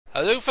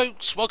Hello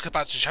folks, welcome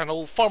back to the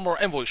channel, Farmer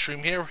Envoy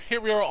Stream here. Here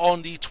we are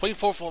on the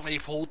 24th of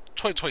April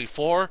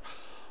 2024,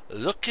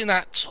 looking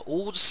at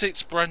all the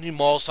 6 brand new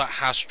mods that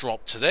has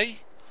dropped today.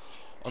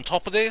 On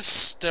top of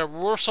this, there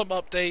were some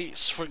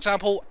updates. For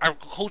example,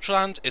 Agriculture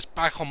Land is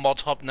back on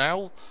Mod Hub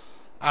now,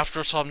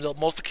 after some little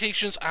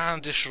modifications and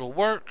additional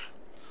work.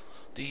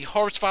 The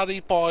Harvest Valley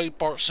by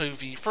Bartso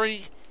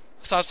V3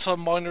 has had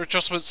some minor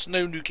adjustments,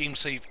 no new game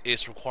save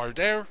is required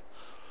there.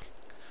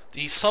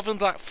 The Southern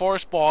Black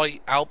Forest by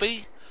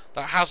Albi,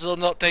 that has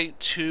an update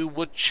to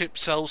wood chip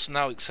cells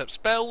now accept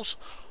spells.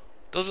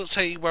 Doesn't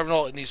say whether or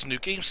not it needs a new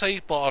game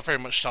save, but I very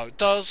much doubt it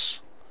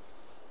does.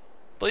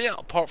 But yeah,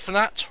 apart from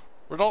that,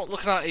 we're not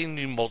looking at any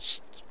new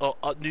mods,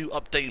 new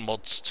update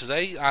mods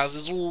today, as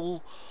it's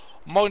all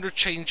minor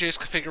changes,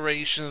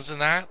 configurations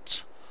and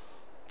that.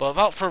 But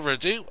without further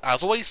ado,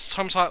 as always,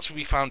 timestamps will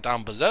be found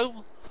down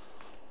below.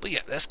 But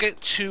yeah, let's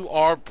get to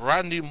our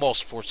brand new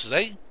mods for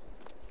today.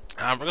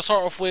 And we're going to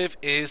start off with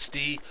is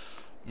the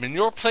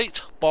Manure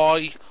Plate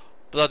by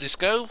Bloody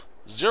Go,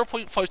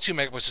 0.52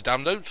 megabytes of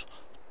download,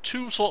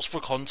 2 slots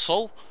for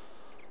console.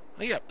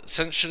 And yeah,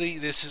 essentially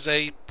this is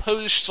a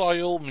Polish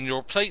style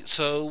manure plate,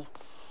 so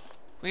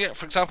yeah,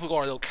 for example, we've got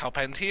our little cow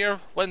pen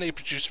here. When they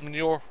produce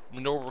manure,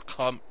 manure will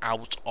come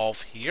out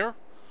of here.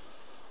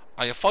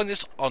 And you'll find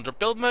this under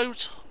build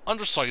mode,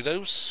 under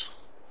silos,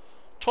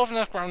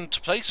 12.5 grand to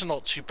play, so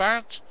not too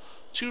bad.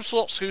 2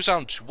 slots goes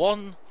down to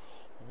 1.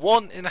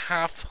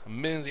 1.5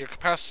 milliliter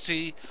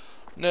capacity,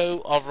 no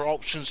other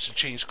options to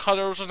change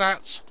colours or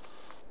that.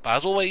 But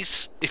as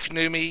always, if you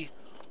know me,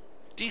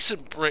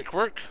 decent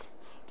brickwork,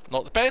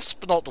 not the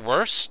best but not the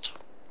worst,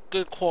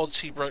 good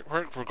quality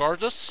brickwork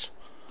regardless.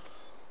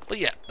 But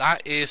yeah,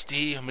 that is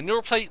the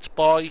Manure Plate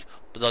by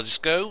Bloody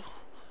Go.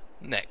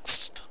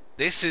 Next,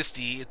 this is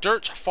the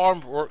Dirt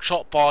Farm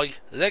Workshop by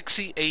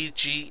Legacy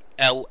AG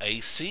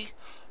LAC,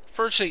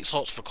 38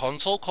 slots for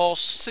console,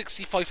 costs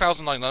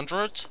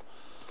 65,900.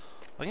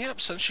 And yeah,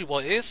 essentially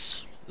what it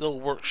is, little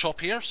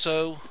workshop here,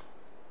 so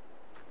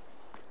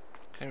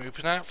can we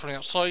open that from the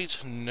outside?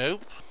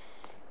 Nope.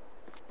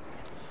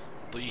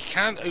 But you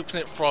can open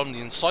it from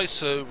the inside,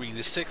 so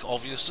realistic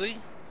obviously.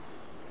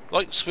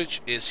 Light switch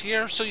is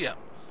here, so yeah.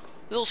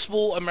 Little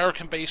small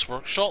American based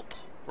workshop.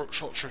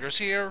 Workshop triggers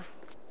here.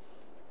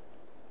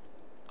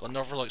 Got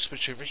another light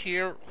switch over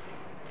here.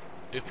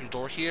 Open the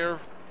door here.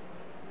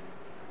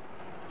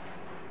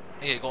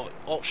 And you got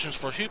options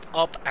for hoop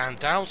up and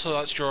down, so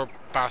that's your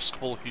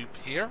basketball hoop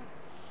here.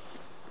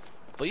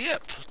 But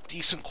yep,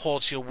 decent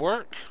quality of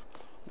work,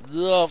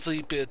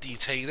 lovely bit of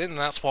detailing, and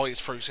that's why it's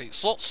 38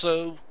 slots.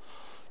 So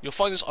you'll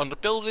find this under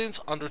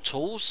buildings, under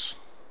tools.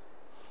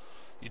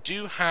 You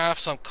do have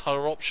some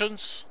color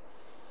options.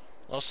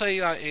 I'll say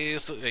that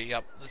is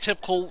the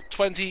typical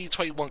 20,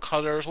 21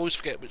 colors. Always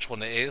forget which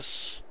one it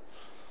is.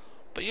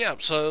 But yeah,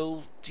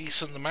 so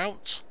decent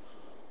amount.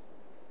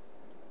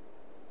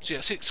 So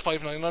yeah,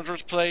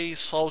 65,900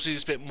 plays. Obviously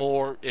it's a bit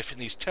more if it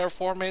needs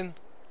terraforming.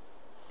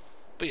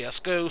 But yeah, let's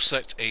go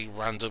select a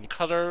random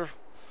colour.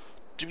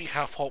 Do we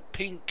have hot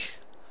pink?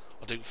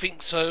 I don't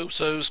think so.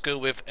 So let's go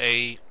with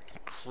a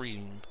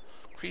cream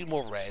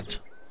or red.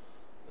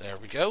 There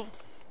we go.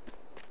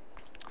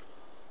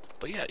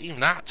 But yeah,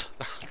 even that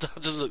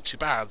doesn't look too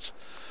bad.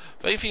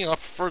 If anything, I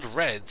prefer the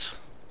red.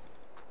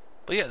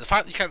 But yeah, the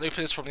fact that you can't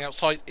open this from the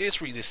outside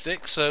is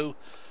realistic, so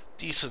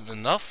decent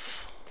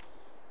enough.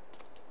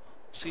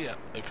 So yeah,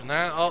 open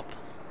that up.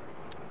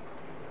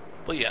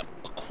 But yeah,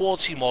 a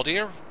quality mod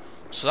here.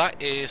 So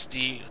that is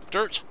the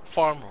Dirt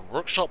Farm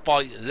Workshop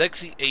by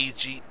Legacy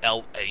AG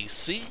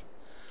LAC.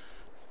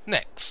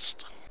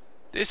 Next,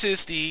 this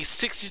is the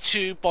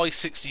 62 by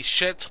 60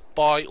 shed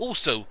by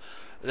also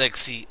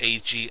Legacy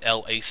AG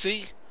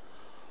LAC.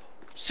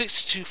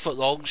 62 foot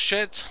long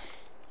shed.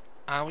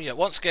 And yeah,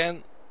 once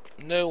again,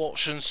 no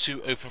options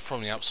to open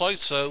from the outside,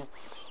 so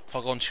if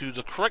I go onto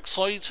the correct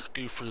side,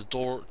 go through the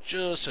door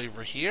just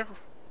over here.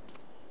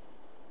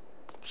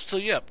 So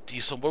yeah,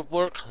 decent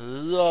woodwork,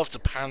 love the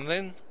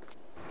paneling.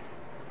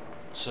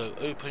 So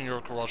open your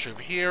garage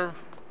over here.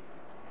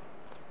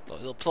 Got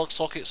little plug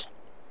sockets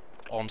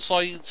on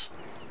sides.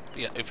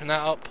 But yeah, open that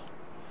up.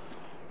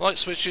 Light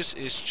switches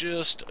is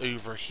just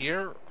over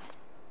here.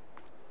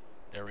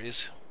 There it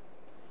is.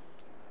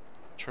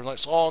 Turn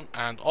lights on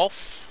and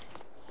off.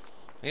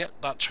 Yeah,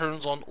 that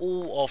turns on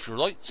all of your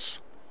lights.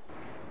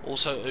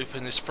 Also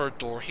open this third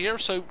door here,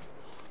 so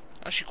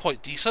actually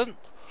quite decent.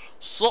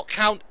 Slot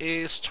count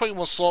is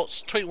 21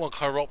 slots, 21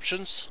 color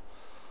options.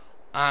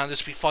 And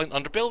this will be fine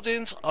under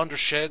buildings, under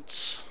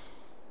sheds.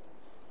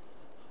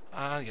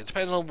 And yeah,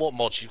 depending on what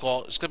mods you've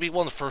got, it's going to be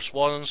one of the first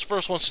ones.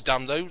 First one's to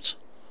download.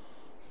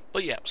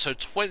 But yeah, so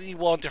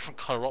 21 different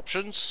color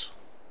options.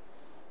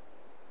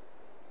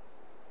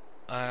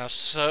 But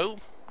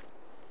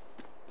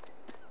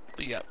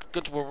yeah,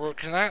 good we're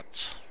working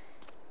at.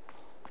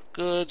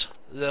 Good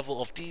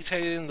level of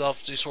detailing.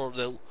 Love the sort of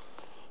little,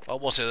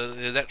 what's it,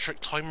 the electric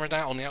timer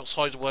now on the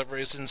outside, or whatever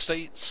it is in the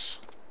States.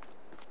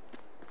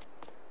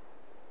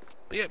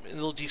 But yeah, a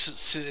little decent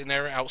sitting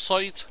area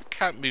outside.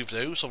 Can't move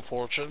those,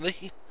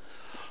 unfortunately.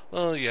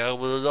 Oh yeah,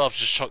 we'll love to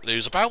just chuck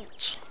those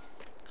about.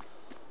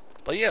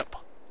 But yep,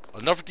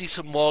 another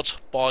decent mod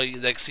by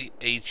Legacy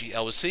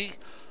AGLC.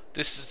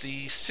 This is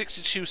the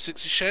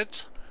 6260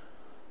 shed.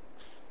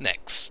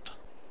 Next,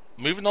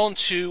 moving on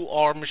to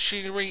our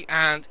machinery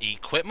and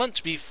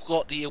equipment, we've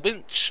got the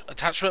winch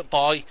attachment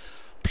by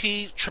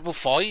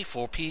P555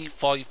 or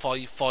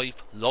P555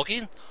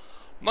 login.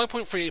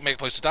 9.38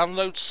 megabytes to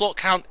download. Slot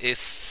count is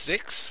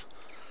 6.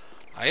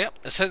 Yep,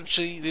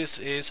 essentially this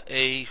is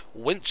a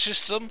winch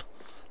system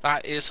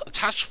that is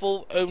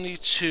attachable only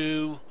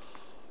to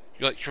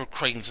like your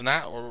cranes and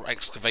that, or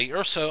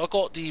excavator. So I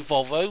got the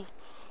Volvo.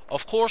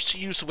 Of course, to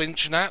use the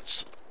winch and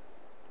that,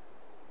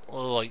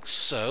 like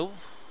so.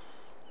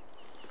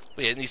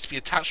 But yeah, it needs to be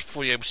attached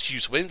before you're able to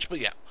use the winch. But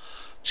yeah,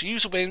 to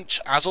use a winch,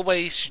 as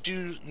always, you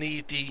do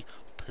need the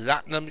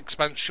Platinum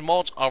expansion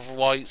mod,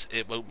 otherwise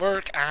it won't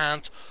work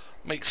and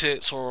makes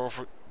it sort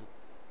of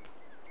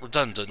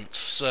redundant.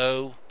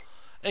 So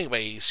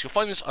anyways, you'll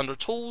find this under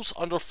tools,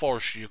 under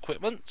forestry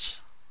equipment.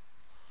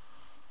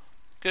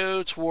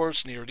 Go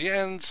towards near the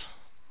end.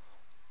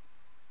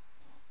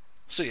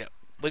 So yeah,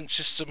 winch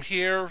system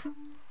here.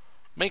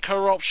 Main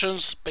color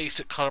options,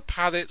 basic color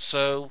palette.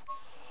 So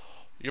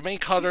your main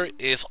color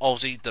is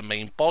obviously the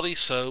main body,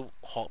 so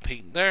hot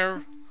pink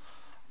there.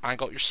 And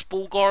got your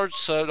spool guard,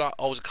 so that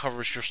always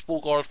covers your spool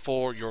guard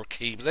for your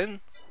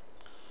cabling.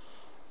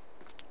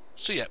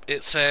 So yeah,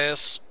 it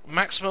says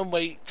maximum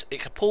weight it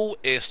can pull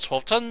is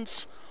 12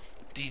 tons.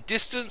 The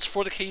distance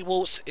for the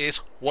cables is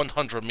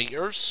 100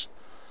 meters.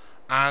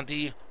 And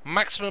the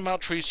maximum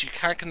amount of trees you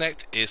can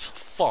connect is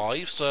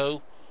 5.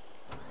 So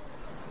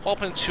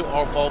hop into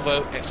our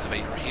Volvo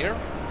excavator here.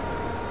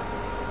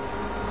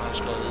 I'm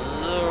just going to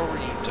lower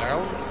you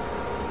down.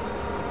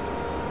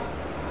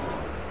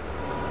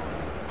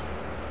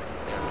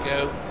 There we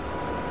go.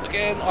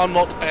 Again, I'm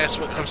not the best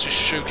when it comes to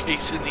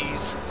showcasing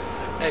these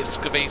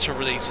excavator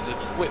related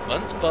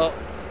equipment, but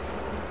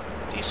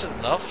decent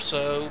enough.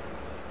 So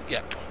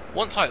yep,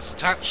 once that's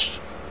attached,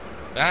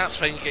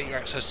 that's when you get your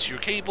access to your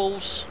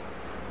cables.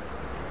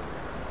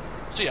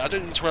 So yeah, I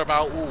don't need to worry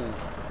about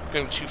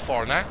going too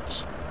far in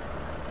that.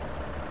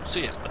 So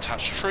yeah,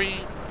 attach tree,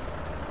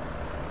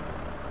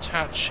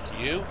 attach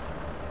you,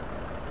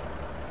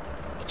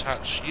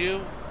 attach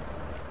you.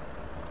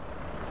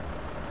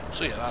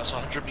 So yeah, that's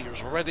 100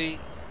 meters already.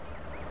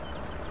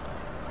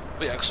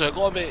 But yeah, so I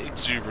got a bit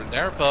exuberant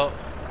there, but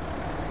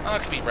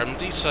that can be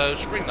remedied, so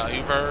just bring that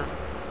over.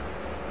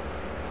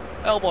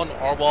 L1,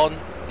 R1,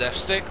 left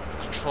stick,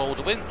 control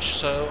the winch.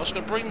 So I'm just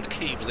going to bring the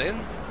cable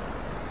in.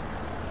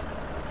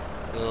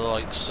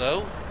 Like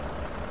so.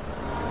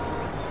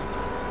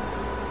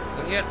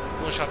 And yeah,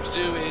 what you have to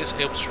do is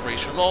able to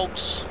raise your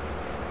logs.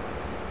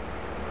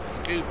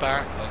 And go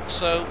back like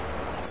so.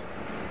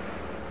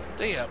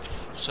 There you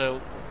have.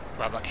 So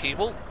grab that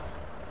cable.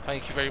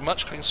 Thank you very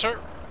much, kind sir.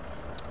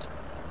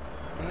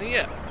 And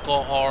yeah,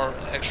 got our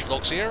extra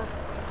logs here.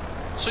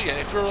 So yeah,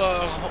 if you're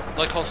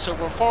like on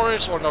Silver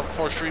Forest or another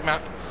forestry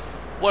map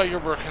where you're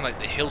working like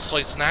the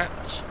hillsides and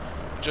that,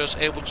 just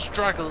able to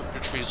drag your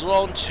trees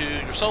along to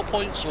your sell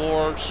points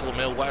or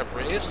sawmill,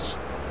 whatever it is.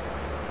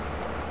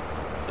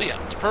 But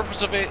yeah, the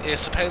purpose of it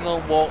is depending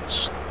on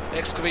what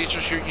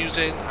excavators you're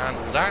using and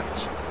all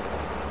that.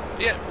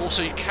 But yeah,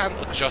 also you can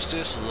adjust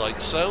this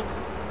like so.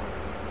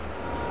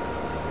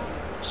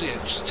 So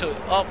yeah, just tilt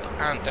it up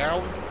and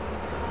down.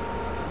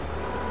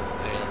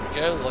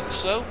 There we go, like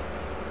so.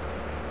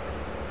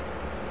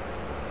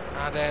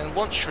 And then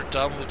once you're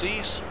done with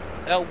these,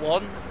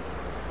 L1,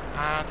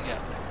 and yeah,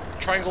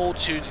 triangle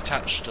to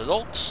detach the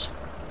logs,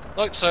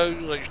 like so,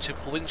 like your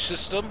typical winch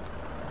system.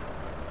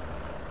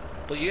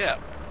 But yeah,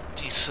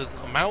 decent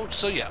amount.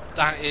 So yeah,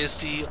 that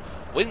is the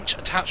winch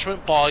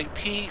attachment by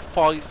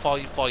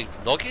P555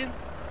 login.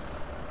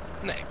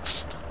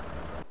 Next.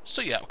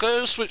 So yeah,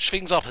 go switch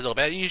things up a little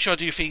bit. Usually I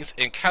do things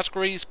in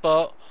categories,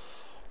 but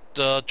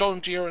the John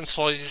Deere and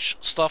Silage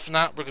stuff and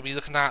that we're going to be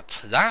looking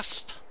at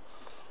last.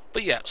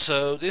 But yeah,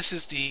 so this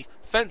is the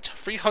Fendt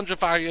 300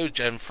 Vario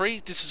Gen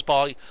 3. This is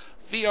by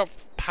VR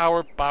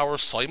Power Bauer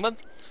Simon.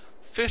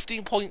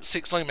 15.69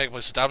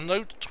 megabytes to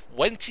download,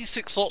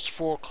 26 slots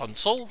for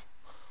console.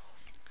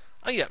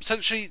 And yeah,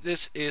 essentially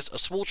this is a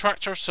small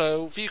tractor,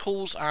 so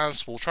vehicles and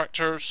small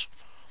tractors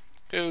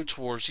go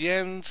towards the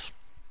end.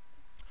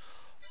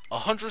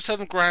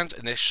 107 grand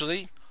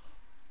initially.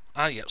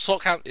 And yeah,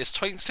 slot count is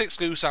 26,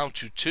 goes down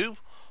to 2.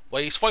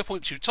 Weighs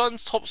 5.2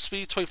 tons, top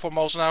speed 24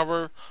 miles an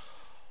hour.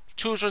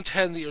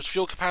 210 litres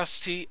fuel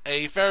capacity,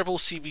 a variable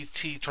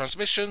CVT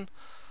transmission,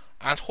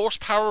 and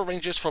horsepower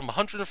ranges from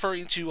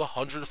 113 to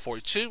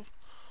 142.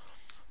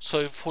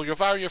 So for your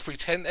Vario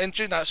 310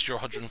 engine, that's your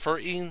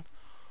 113.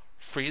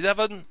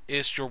 311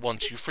 is your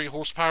 123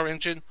 horsepower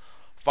engine.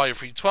 Vario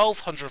 312,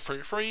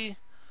 133.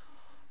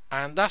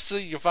 And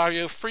lastly, your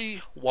Vario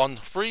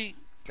 313,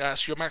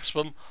 that's your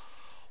maximum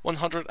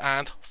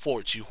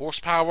 142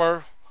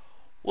 horsepower.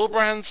 Wheel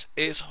brands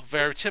is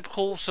very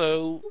typical,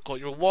 so got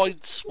your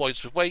wides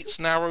with weights,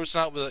 narrows,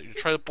 and that with your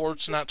trailer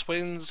boards and that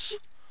twins.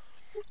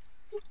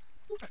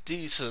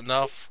 Decent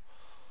enough.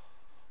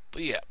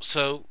 But yeah,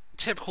 so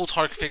typical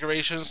tyre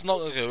configurations. Not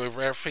going to go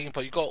over everything,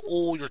 but you got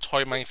all your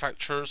tyre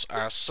manufacturers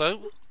as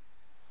so.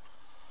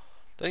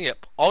 Then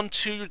yep,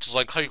 onto your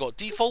design car, you got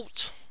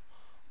default,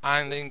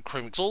 and then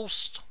chrome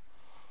exhaust,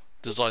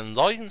 design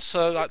line,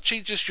 so that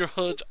changes your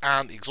hood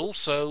and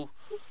exhaust, so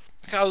you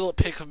can have a little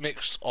pick and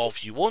mix of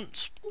you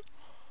want.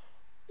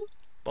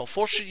 But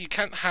unfortunately you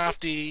can't have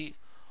the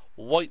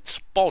white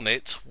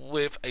bonnet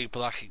with a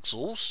black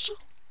exhaust.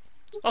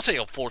 I'll say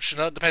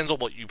unfortunate, depends on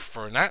what you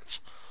prefer in that.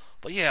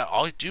 But yeah,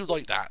 I do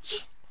like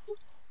that.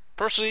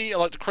 Personally, I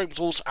like the chrome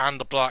exhaust and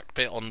the black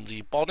bit on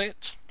the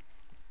bonnet.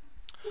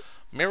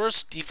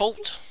 Mirrors,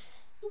 default.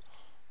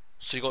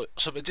 So you got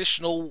some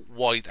additional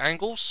wide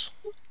angles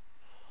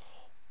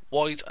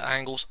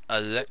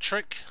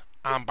electric,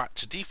 and back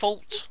to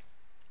default.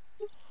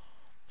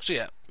 So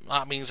yeah,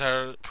 that means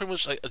they're pretty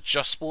much like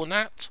adjustable in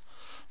that.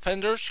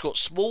 Fenders, you got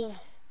small,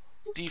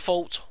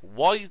 default,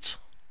 wide,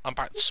 and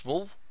back to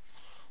small.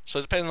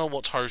 So depending on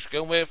what tyres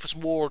you're going with, it's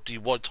more the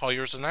wide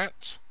tyres than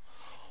that.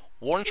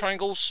 Warning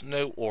triangles,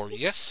 no or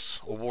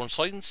yes, or warning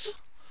signs.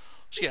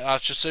 So yeah,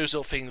 that's just those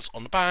little things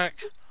on the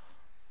back.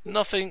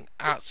 Nothing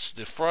at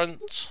the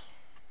front.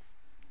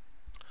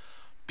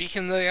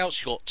 Beacon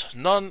layouts, you got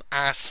none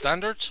as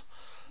standard.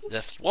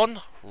 Left 1,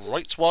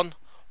 right 1,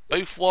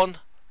 both 1,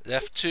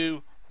 left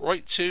 2,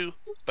 right 2,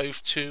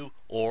 both 2,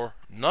 or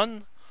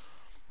none.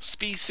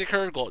 Speed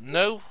sticker, got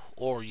no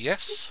or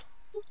yes.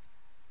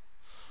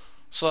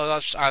 So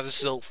that's just add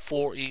this little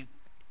 40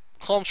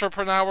 kilometers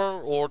per hour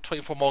or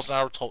 24 miles an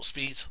hour top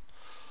speed.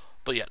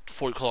 But yeah,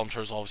 40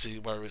 kilometers obviously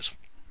where it's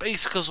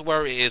basically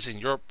where it is in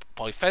Europe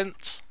by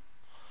Fendt.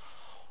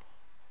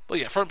 But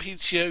yeah, front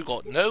PTO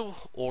got no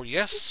or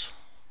yes.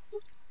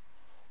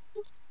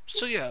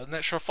 So yeah, an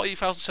extra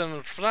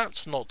 5,700 for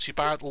that, not too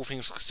bad all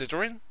things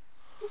considering.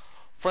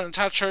 Front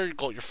attacher, you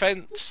got your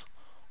Fendt,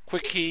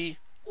 Quickie,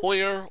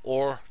 Hoyer,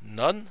 or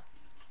none.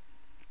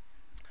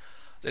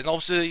 Then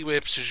obviously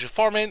with precision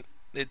farming,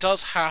 it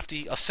does have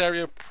the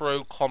Aceria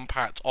Pro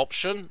Compact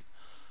option.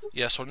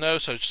 Yes or no,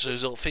 so just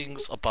those little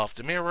things above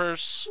the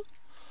mirrors.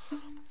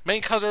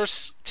 Main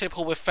colours,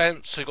 typical with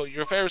Fendt, so you got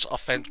your various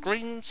of Fendt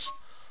greens,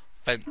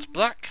 Fendt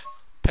black,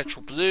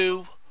 petrol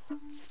blue,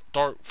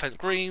 dark Fendt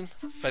green,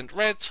 Fendt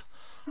red,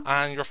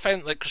 and your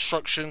Fendt like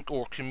construction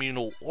or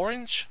communal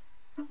orange.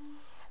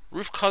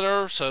 Roof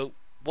colour, so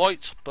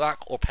white, black,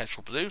 or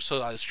petrol blue, so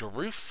that is your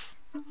roof.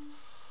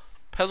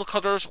 Pedal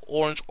colours,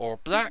 orange or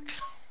black.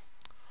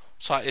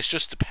 So it's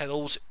just the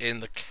pedals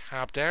in the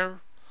cab there.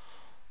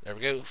 There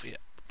we go. Yeah,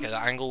 get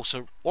that angle.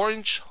 So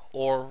orange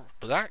or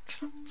black.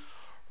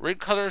 Ring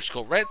colours, you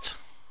got red,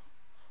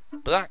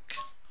 black,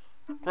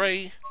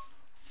 grey,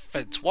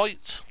 Fendt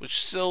white, which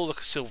is still like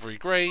a silvery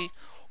grey,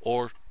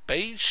 or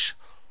beige.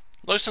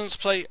 License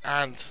plate,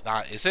 and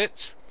that is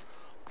it.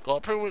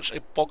 Got pretty much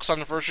a box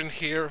standard version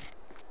here,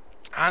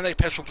 and a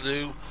petrol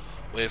blue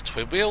with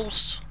twin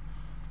wheels.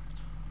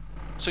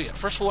 So yeah,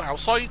 first of all,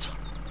 outside,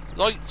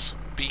 lights,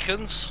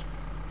 beacons,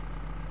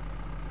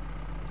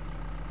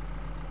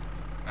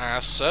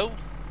 as so.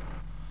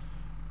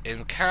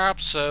 In cab,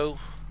 so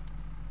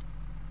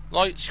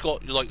lights, you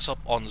got your lights up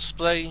on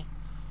display,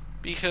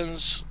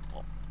 beacons,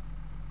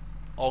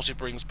 obviously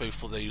brings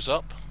both of those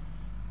up.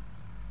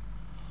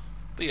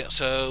 But yeah,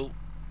 so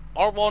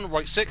R1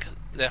 right stick,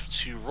 left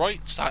to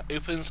right, that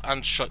opens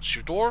and shuts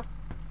your door.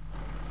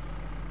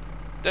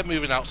 Then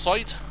moving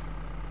outside,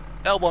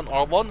 L1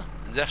 R1,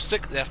 left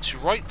stick, left to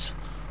right,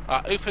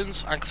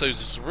 opens and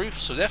closes the roof,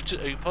 so left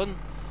to open,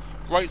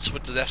 right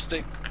with the left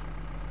stick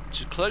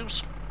to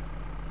close.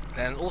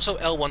 Then also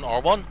L1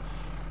 R1,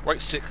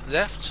 right stick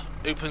left,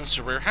 opens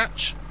the rear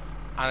hatch,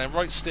 and then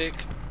right stick,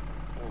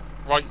 or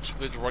right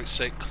with the right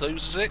stick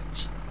closes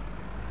it.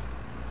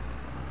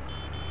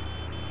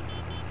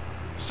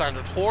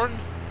 Standard horn,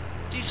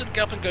 decent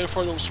get up and go for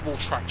a little small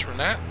tractor in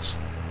that.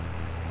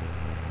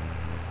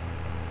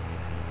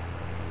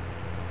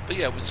 But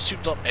yeah, with a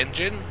souped up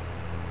engine,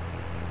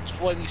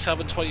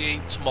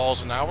 27-28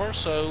 miles an hour,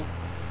 so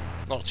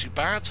not too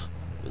bad.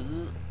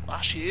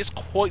 Actually, it is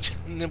quite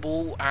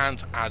nimble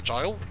and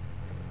agile.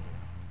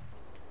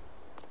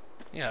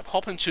 Yeah,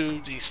 hop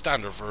into the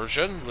standard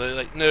version, with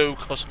like no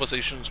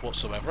customizations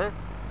whatsoever.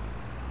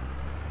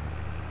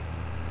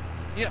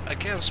 Yeah,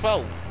 again as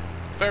well,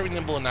 very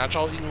nimble and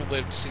agile, even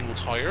with single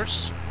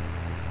tires.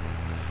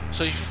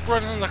 So if you're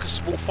running like a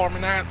small farm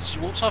and that,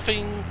 you want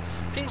something,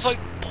 things like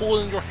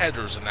pulling your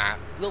headers and that,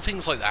 little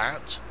things like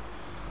that.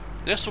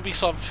 This will be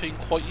something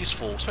quite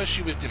useful,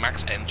 especially with the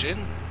max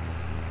engine.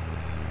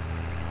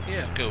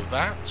 Yeah, go with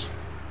that.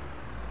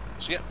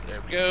 So yeah,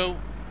 there we go.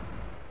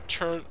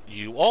 Turn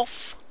you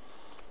off.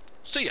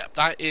 So yeah,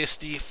 that is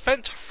the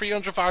Fendt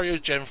 300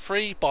 Vario Gen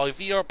 3 by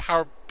VR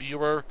Power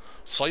Viewer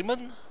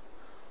Simon.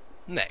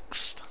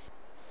 Next,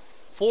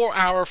 for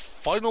our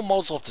final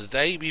mods of the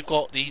day, we've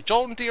got the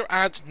John Deere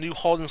Add New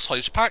Holland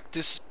Silage Pack.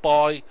 This is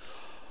by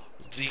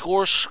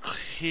Zigorsh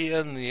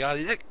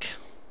Kianialik.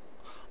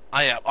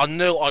 I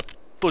know I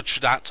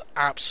butchered that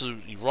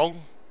absolutely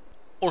wrong.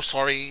 Or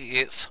sorry,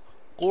 it's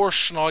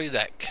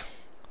Gorschneidek.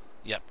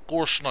 Yep,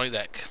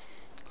 Gorschneidek.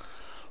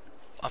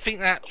 I think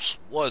that's,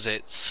 what is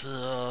it,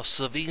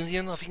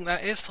 Slovenian, I think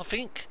that is, I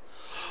think.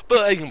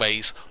 But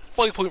anyways,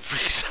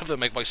 5.37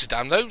 megabytes of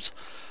download.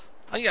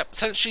 And yeah,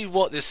 essentially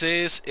what this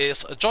is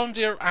a John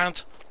Deere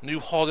and New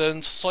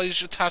Holland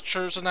silage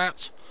attachers and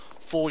that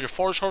for your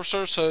forage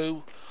harvester.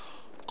 So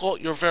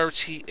got your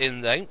variety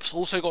in length,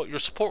 also got your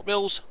support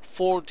wheels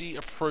for the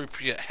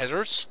appropriate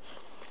headers.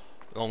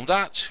 Along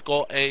that,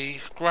 got a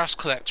grass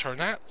collector and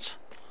that.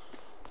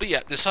 But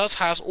yeah, this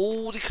has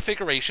all the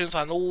configurations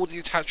and all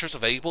the attachers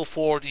available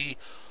for the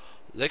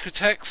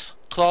Liquitex,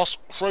 Class,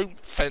 Chrome,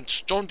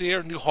 Fendt, John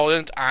Deere, New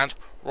Holland and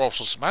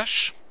Russell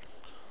Smash.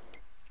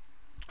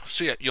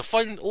 So yeah, you'll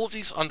find all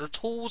these under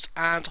tools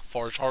and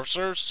forage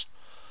harvesters.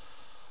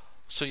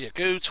 So yeah,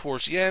 go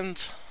towards the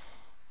end.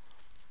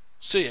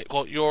 So yeah,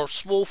 got your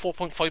small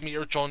 4.5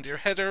 meter John Deere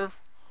header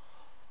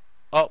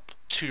up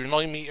to your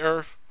 9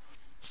 meter.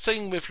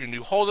 Same with your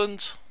New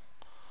Holland.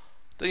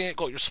 Then you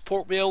got your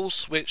support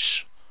wheels,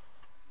 which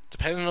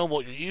depending on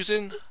what you're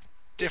using,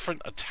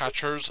 different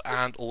attachers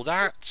and all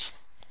that.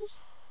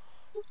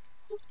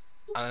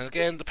 And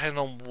again, depending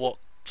on what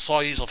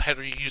size of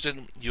header you're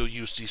using, you'll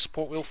use the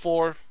support wheel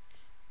for.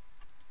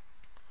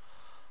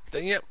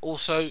 Then yep,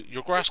 also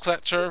your grass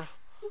collector.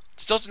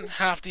 This doesn't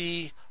have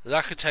the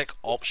Liquitex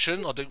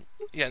option.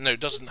 It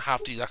doesn't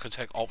have the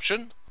Liquitex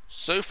option.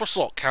 So for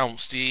slot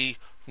counts, the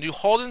New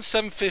Holland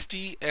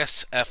 750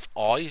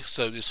 SFI,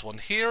 so this one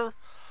here,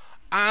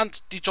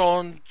 and the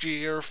John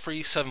Deere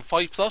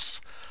 375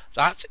 Plus,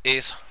 that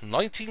is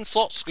 19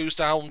 slots, goes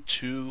down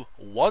to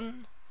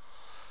 1.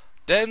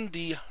 Then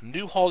the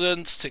New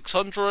Holland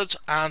 600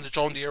 and the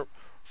John Deere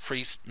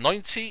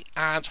 390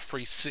 and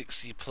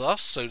 360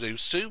 Plus, so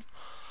those two,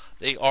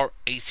 they are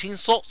 18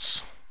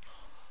 slots.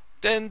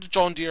 Then the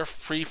John Deere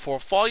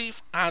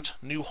 345 and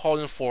New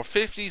Holland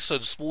 450, so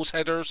the small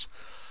headers,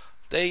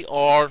 they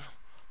are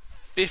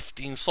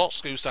 15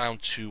 slots, goes down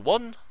to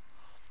 1.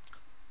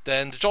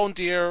 Then the John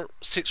Deere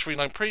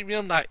 639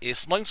 Premium, that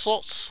is 9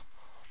 slots.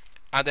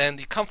 And then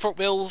the comfort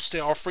wheels, they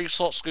are 3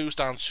 slots, goes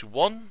down to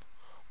 1.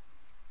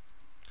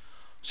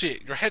 So yeah,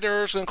 your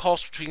header is going to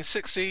cost between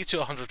 60 to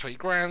 120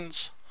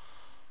 grand.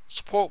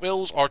 Support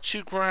wheels are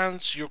 2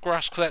 grand. Your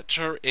grass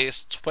collector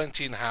is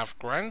 20.5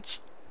 grand.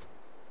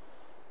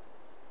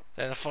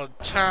 Then if I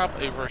tab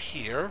over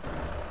here,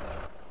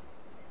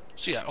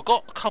 so yeah, I've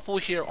got a couple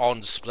here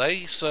on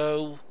display,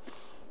 so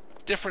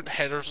different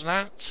headers and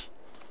that.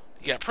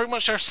 Yeah, pretty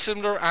much they're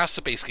similar as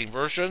the base game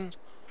version.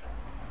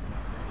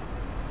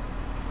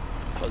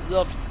 But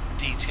love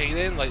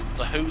detailing, like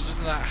the hoses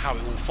and that, how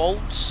it all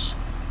folds.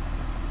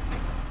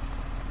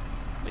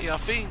 But yeah, I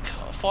think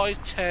if I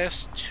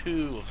test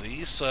 2 of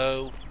these,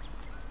 so...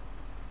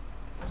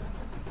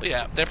 But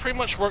yeah, they pretty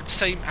much work the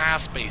same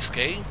as base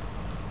game.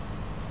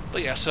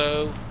 But yeah,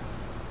 so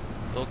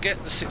we'll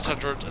get the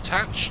 600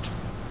 attached.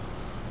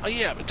 And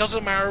yeah, it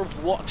doesn't matter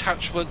what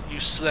attachment you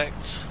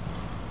select,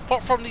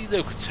 apart from the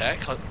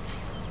Liquitex.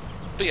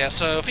 But yeah,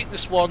 so I think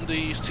this one,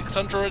 the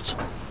 600,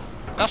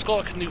 that's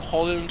got like a New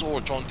Holland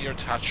or John Deere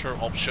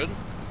attacher option.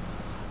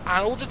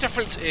 And all the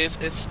difference is,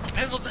 it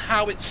depends on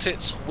how it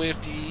sits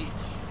with the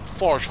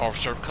forage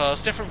harvester,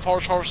 because different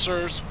forage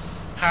harvesters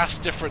has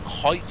different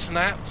heights and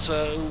that,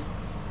 so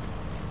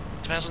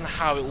depends on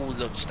how it all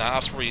looks. Now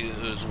that's what it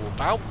is all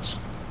about.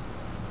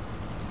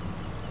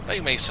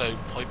 Anyway, so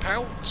pipe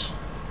out.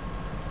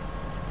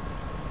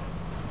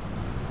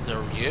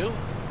 There we go.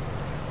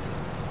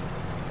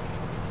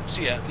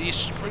 So yeah,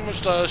 these pretty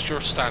much does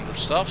your standard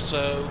stuff.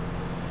 So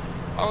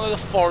I'm going to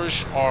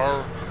forage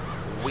our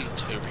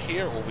wheat over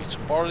here, or wheat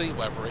and barley,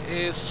 whatever it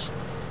is.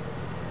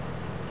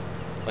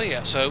 But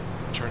yeah, so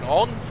turn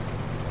on.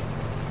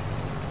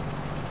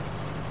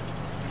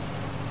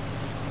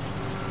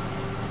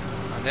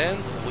 And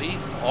then we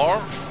are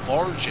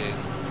foraging.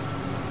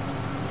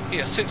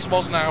 Yeah, 6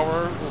 miles an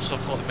hour, also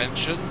forgot to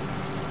mention.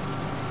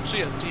 So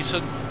yeah,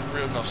 decent,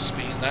 real enough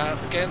speed in that.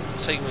 Again,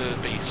 same with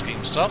the base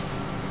game stuff.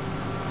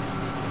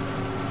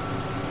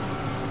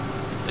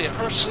 But yeah,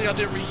 personally I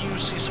didn't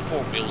reuse the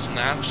support wheels in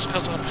that, just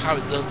because of how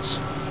it looks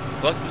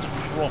like with the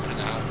crop in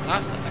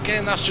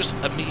that. That's just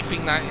a me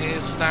thing that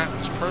is,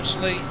 that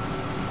personally.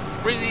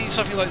 Really,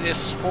 something like this,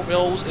 support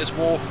wheels is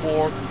more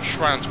for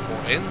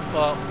transporting,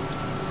 but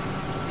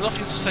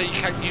nothing to say you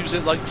can't use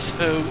it like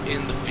so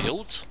in the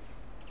field.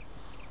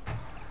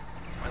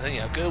 And then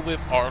yeah, go with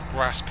our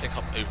grass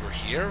pickup over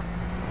here.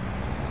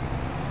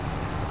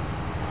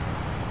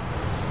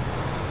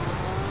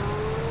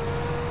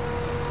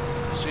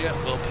 So yeah,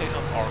 we'll pick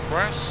up our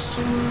grass.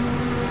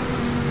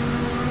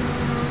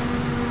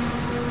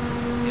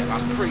 Yeah,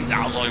 that's pretty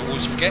loud, I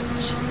always forget.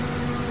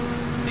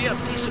 But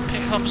yeah, decent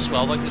pickup as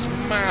well, like this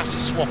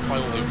massive swap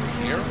pile over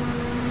here.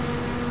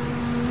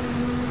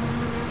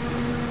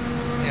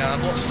 Yeah,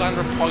 I've got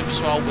standard pipe as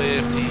well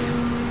with the,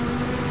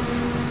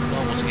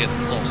 well, once again,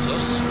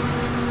 losses.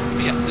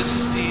 But yeah, this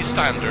is the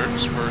standard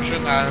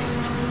version, and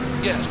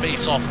yeah, it's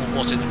based off of,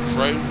 what's it, the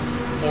drone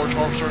forage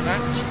harvester and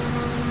that.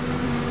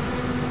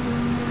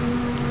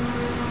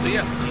 But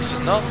yeah,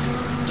 decent enough,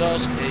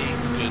 does a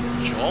good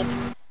job.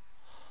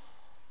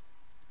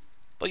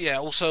 But yeah,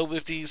 also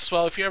with these,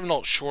 well, if you're ever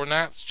not sure on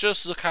that,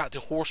 just look at the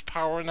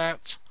horsepower in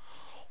that.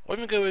 Or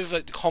even go with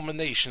like the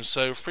combination,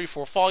 so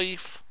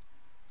 345.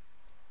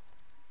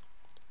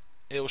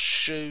 It'll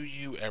show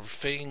you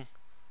everything.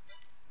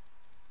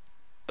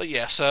 But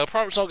yeah, so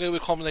probably not go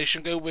with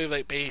combination, go with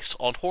like base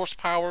on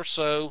horsepower,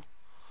 so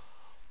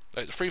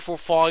like the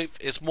 345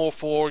 is more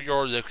for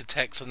your local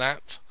text and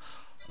that.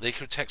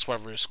 Local text,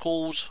 whatever it's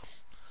called.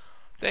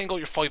 Then got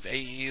your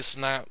 580s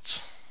and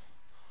that.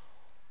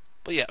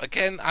 But yeah,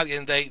 again, at the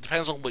end of the day, it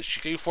depends on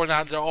which you go for.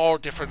 Now, there are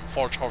different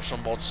forage harvester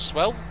mods as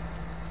well.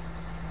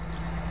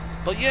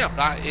 But yeah,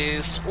 that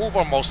is all of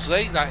our mods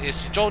today. That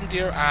is the John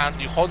Deere and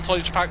the Holland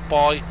Silage pack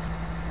by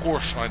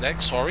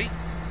Gorschneidex, sorry.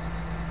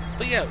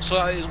 But yeah, so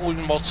that is all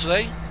the mods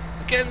today.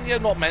 Again, yeah,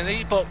 not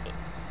many, but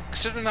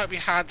considering that we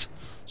had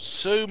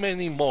so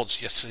many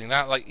mods yesterday,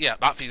 that, like, yeah,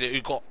 that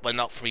video went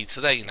up for me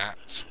today,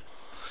 that,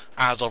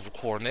 as of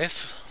recording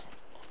this.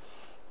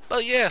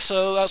 But yeah,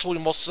 so that's all the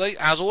mods today.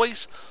 As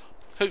always,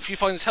 hope you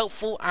find this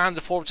helpful and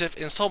informative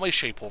in some way,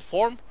 shape or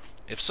form.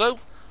 If so,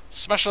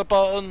 smash that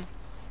button,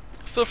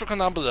 feel free to comment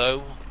down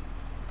below.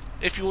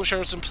 If you want to share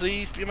with them,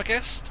 please be my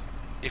guest.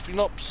 If you're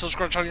not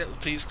subscribed to the channel yet,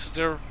 please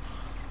consider.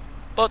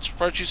 But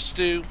for what you to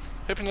do,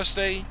 hope you nice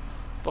day.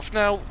 But for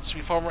now, it's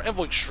me Farmer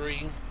Envoy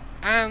Extreme,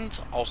 and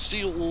I'll see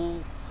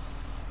you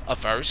all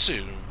very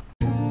soon.